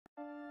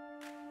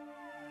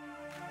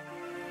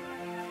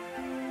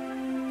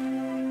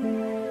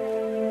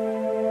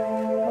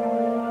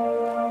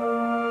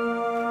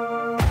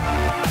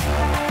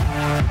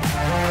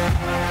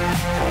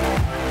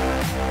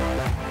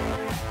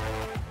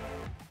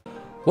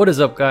What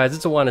is up, guys?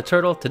 It's Awana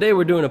Turtle. Today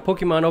we're doing a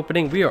Pokemon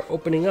opening. We are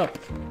opening up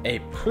a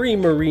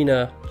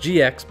Primarina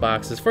GX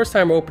box. It's the first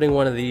time we're opening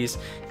one of these.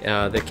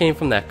 That came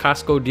from that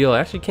Costco deal. It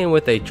actually came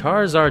with a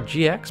Charizard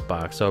GX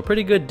box, so a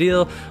pretty good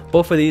deal.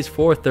 Both of these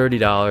for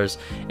 $30.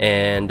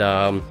 And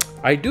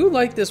I do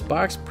like this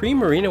box.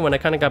 Primarina, when I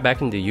kind of got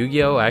back into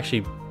Yu-Gi-Oh, I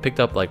actually picked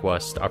up like a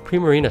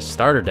Primarina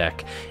starter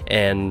deck,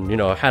 and you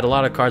know, had a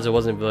lot of cards I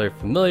wasn't very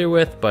familiar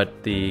with,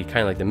 but the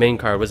kind of like the main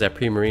card was that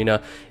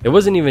Primarina. It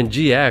wasn't even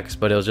GX,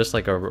 but it was just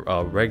like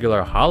a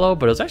regular holo,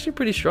 but it was actually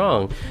pretty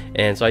strong.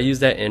 And so I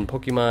used that in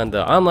Pokemon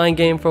the online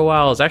game for a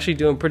while. I was actually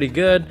doing pretty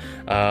good.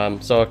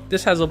 So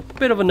this has a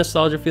bit of a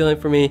nostalgia feeling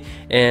for me.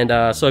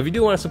 And so if you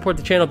do want to support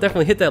the channel,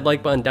 definitely hit that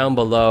like button down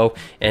below,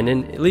 and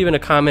then leave in a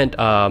comment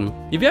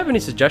if you have any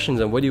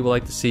suggestions on what you would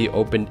like to see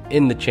opened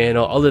in the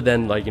channel, other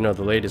than like, you know,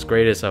 the latest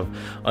greatest of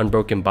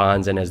Unbroken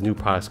Bonds. And as new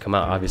products come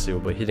out, obviously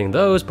we'll be hitting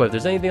those. But if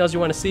there's anything else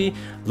you want to see,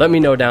 let me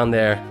know down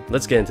there.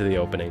 Let's get into the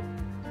opening.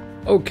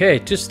 Okay,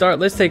 to start,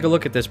 let's take a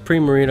look at this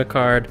Primarina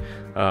card.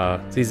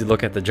 It's easy to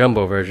look at the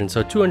jumbo version.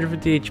 So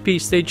 250 HP,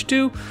 stage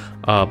 2,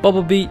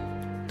 Bubble Beat,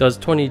 does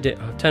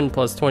 10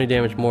 plus 20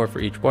 damage more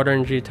for each water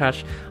energy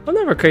attached. I'm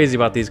never crazy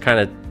about these kind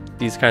of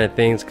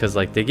things, because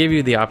like they give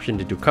you the option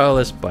to do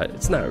colorless, but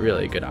it's not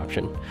really a good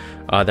option.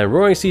 Then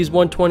Roaring Seas,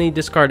 120,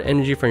 discard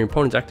energy from your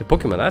opponent's active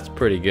Pokemon. That's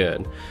pretty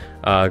good.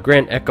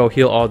 Grant Echo,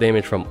 heal all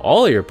damage from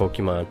all your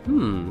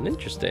Pokemon.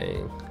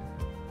 Interesting.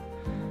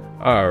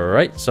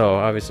 Alright, so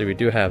obviously we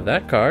do have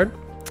that card.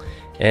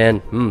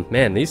 And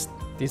man, these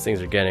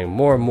things are getting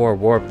more and more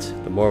warped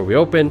the more we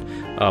open.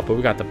 But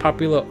we got the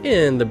Populo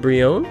and the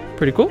Brion.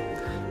 Pretty cool.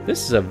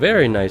 This is a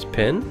very nice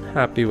pin.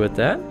 Happy with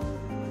that.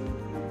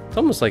 It's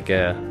almost like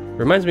a,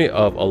 reminds me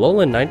of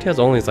Alolan Ninetales,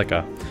 only it's like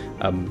a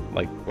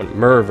like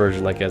mer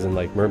version, like as in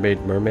like mermaid,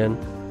 merman.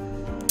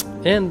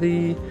 And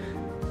the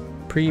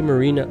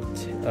Primarina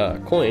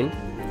coin.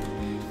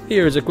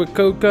 Here's a quick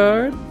code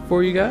card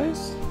for you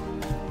guys.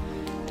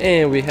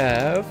 And we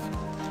have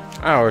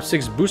our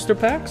 6 booster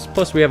packs,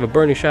 plus we have a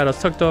Burning Shadows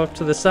tucked off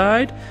to the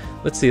side.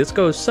 Let's see, let's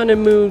go Sun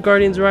and Moon,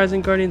 Guardians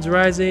Rising,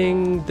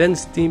 then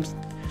Steam.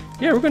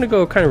 Yeah, we're gonna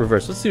go kind of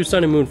reverse. Let's do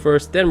Sun and Moon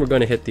first, then we're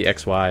gonna hit the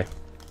XY.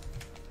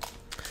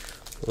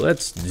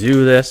 Let's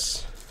do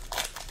this.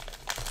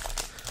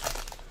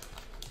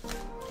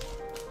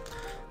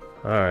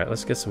 Alright,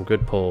 let's get some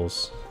good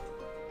pulls.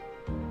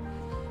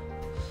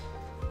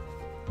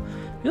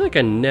 I feel like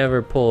I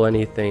never pull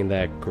anything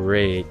that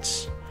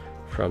great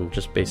from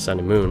just base Sun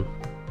and Moon.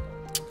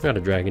 Got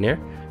a Dragonair,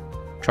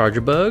 Charger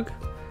Bug,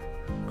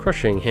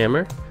 Crushing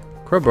Hammer,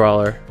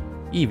 Crowbrawler,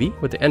 Eevee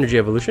with the Energy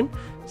Evolution,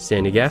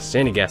 Sandy-Gas,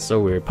 so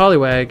weird,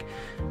 Poliwag,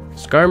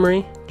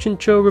 Skarmory,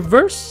 Chinchou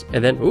Reverse,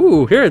 and then,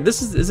 ooh, here,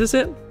 is this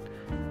it?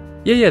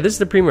 Yeah, this is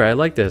the Premier. I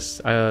like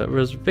this. I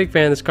was a big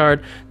fan of this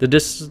card. The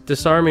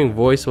Disarming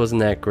Voice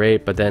wasn't that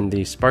great, but then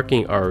the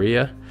Sparking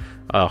Aria,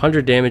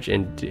 100 damage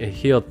and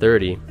heal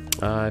 30.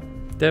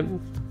 That,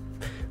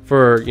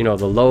 for, you know,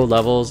 the low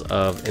levels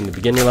of, in the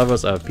beginning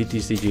levels of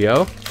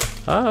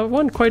PTCGO,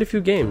 won quite a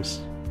few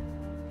games.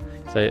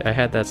 So I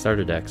had that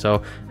starter deck.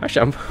 So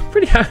actually, I'm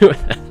pretty happy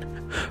with that.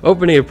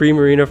 Opening a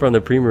Primarina from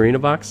the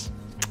Primarina box.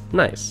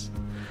 Nice.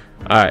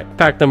 Alright,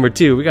 pack number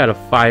 2. We got a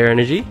Fire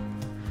Energy,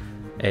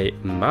 a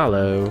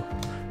Mallow,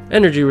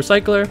 Energy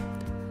Recycler,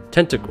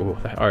 Tentacle.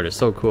 Oh, that art is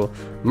so cool.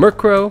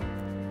 Murkrow,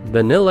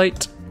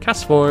 Vanillite,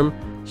 Castform,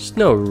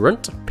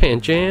 Snorunt,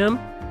 Pancham,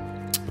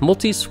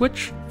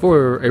 Multi-Switch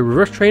for a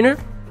Reverse Trainer,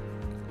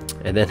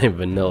 and then a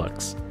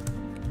Vanillux.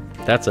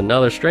 That's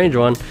another strange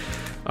one.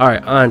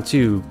 Alright, on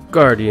to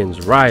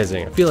Guardians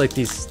Rising. I feel like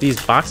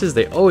these boxes,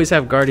 they always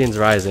have Guardians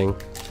Rising.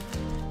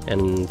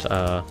 And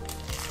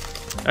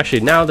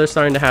actually now they're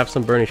starting to have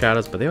some Burning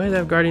Shadows, but they always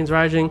have Guardians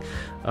Rising.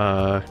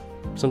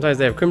 Sometimes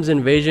they have Crimson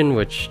Invasion,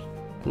 which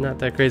I'm not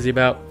that crazy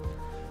about,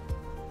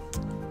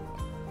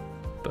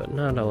 but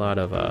not a lot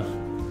of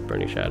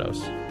Burning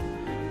Shadows.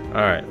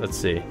 Alright, let's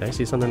see. Did I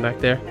see something back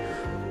there?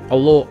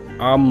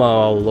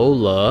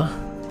 Amalola.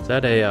 Is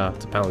that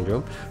it's a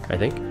palindrome, I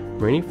think.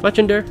 Marini,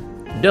 Fletchender,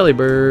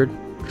 Delibird,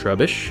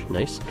 Trubbish,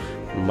 nice.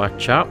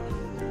 Machop,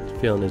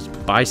 feeling his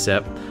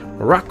bicep.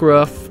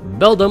 Rockruff,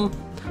 Beldum,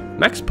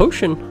 Max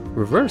Potion,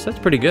 Reverse, that's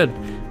pretty good.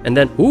 And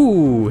then,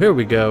 ooh, here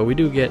we go. We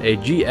do get a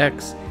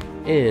GX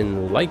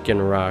in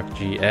Lycanroc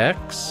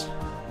GX.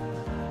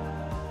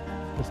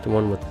 That's the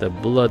one with the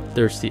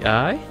Bloodthirsty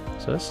Eye.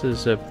 So this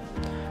is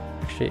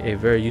actually a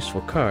very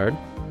useful card.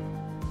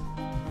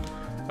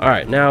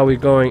 Alright, now we're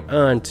going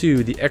on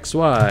to the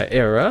XY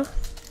era.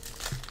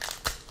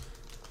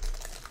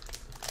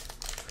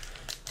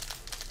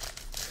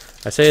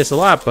 I say this a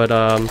lot, but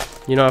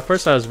you know, at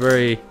first I was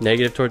very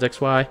negative towards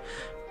XY,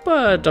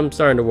 but I'm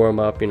starting to warm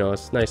up. You know,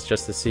 it's nice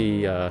just to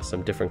see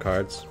some different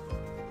cards,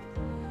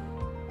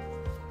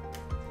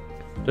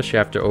 especially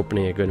after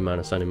opening a good amount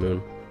of Sun and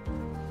Moon.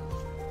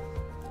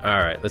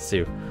 Alright, let's see.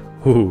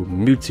 Ooh,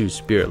 Mewtwo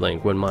Spirit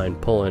Link. Wouldn't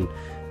mind pulling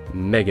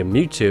Mega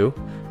Mewtwo,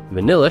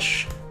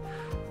 Vanillish,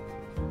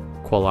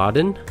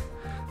 Qualadin,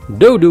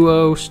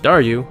 Doduo,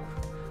 Staryu,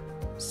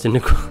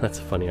 Cynical, that's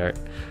a funny art,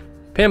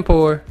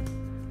 Pampor,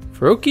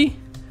 Froakie,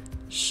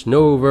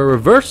 Snover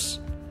Reverse,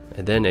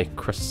 and then a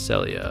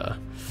Cresselia.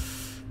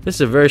 This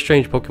is a very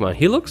strange Pokemon.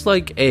 He looks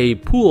like a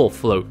pool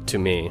float to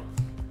me.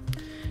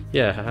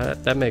 Yeah,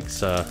 that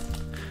makes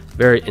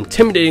very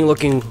intimidating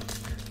looking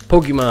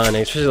Pokemon,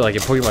 especially like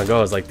in Pokemon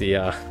Go. It's like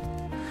the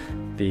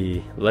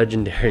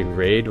legendary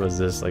raid was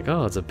this like,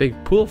 oh, it's a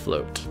big pool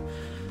float.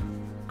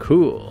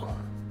 Cool.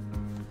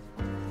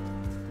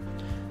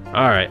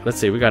 Alright, let's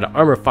see. We got an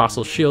Armor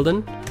Fossil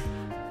Shieldon,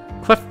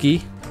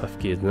 Klefki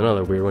is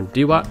another weird one,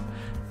 Dewott,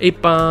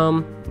 Ape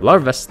Bomb,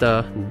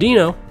 Larvesta,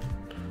 Dino,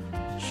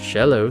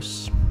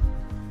 Shellos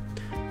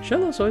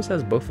always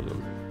has both of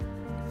them.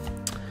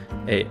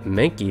 A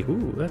Mankey,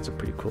 ooh, that's a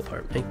pretty cool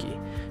art, Mankey.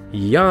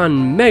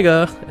 Yan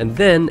Mega, and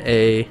then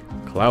a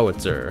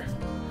Clawitzer.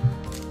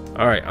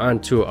 Alright, on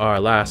to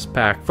our last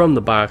pack from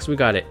the box. We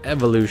got it,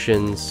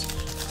 Evolutions.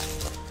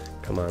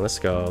 Come on, let's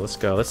go.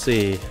 Let's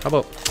see. How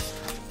about,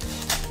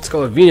 let's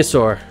go with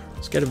Venusaur.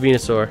 Let's get a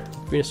Venusaur.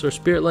 Venusaur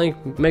Spirit Link,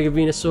 Mega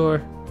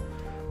Venusaur.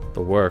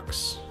 The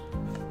works.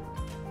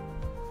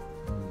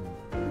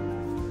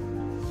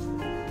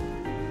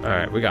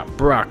 Alright, we got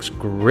Brock's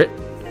Grit.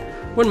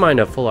 Wouldn't mind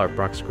a full art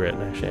Brock's Grit,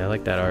 actually. I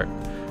like that art.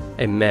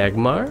 A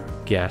Magmar,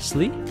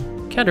 Ghastly,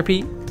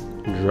 Caterpie,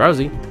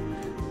 Drowsy,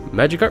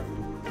 Magikarp.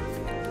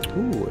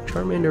 Ooh, a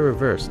Charmander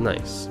Reverse,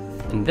 nice.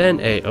 And then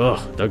a,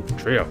 Doug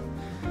Trio.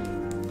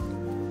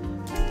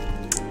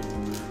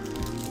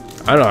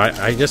 I don't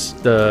know, I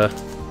just, the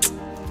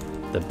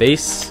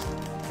base,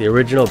 the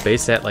original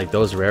base set, like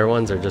those rare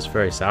ones are just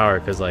very sour,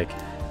 because like,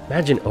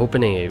 imagine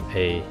opening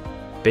a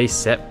base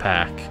set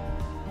pack.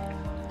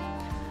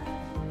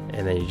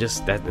 And then you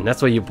just, and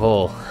that's what you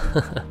pull.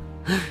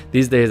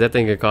 These days, that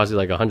thing could cost you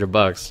like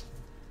 $100.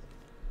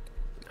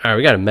 Alright,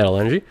 we got a Metal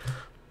Energy.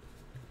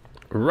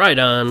 Right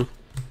on.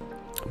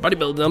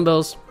 Bodybuild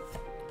Dumbbells.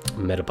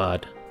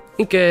 Metapod.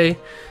 Inkay.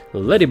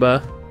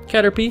 Ladybug.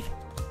 Caterpie.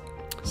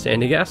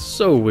 Sandygas.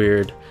 So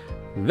weird.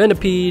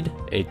 Venipede.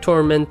 A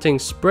Tormenting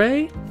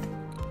Spray.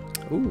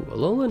 Ooh,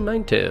 Alolan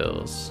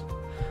Ninetales.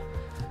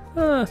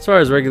 As far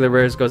as regular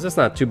rares goes, that's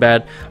not too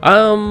bad.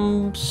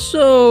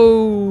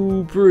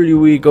 So pretty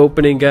weak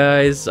opening,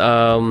 guys.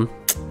 Yeah,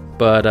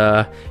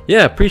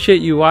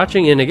 appreciate you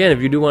watching. And again,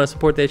 if you do want to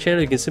support that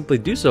channel, you can simply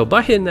do so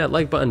by hitting that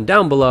like button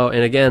down below.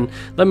 And again,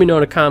 let me know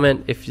in a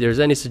comment if there's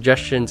any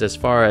suggestions as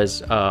far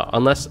as,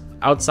 unless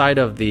outside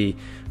of the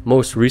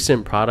most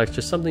recent products,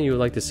 just something you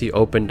would like to see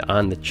opened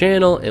on the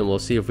channel, and we'll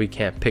see if we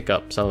can't pick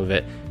up some of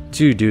it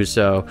to do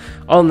so.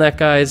 On that,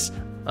 guys,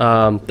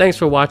 thanks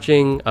for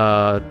watching.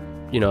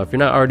 You know, if you're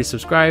not already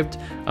subscribed,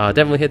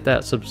 definitely hit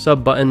that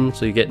sub button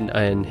so you get,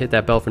 and hit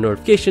that bell for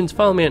notifications.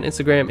 Follow me on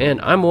Instagram,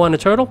 and I'm Waltham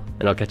Turtle,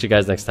 and I'll catch you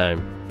guys next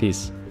time.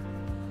 Peace.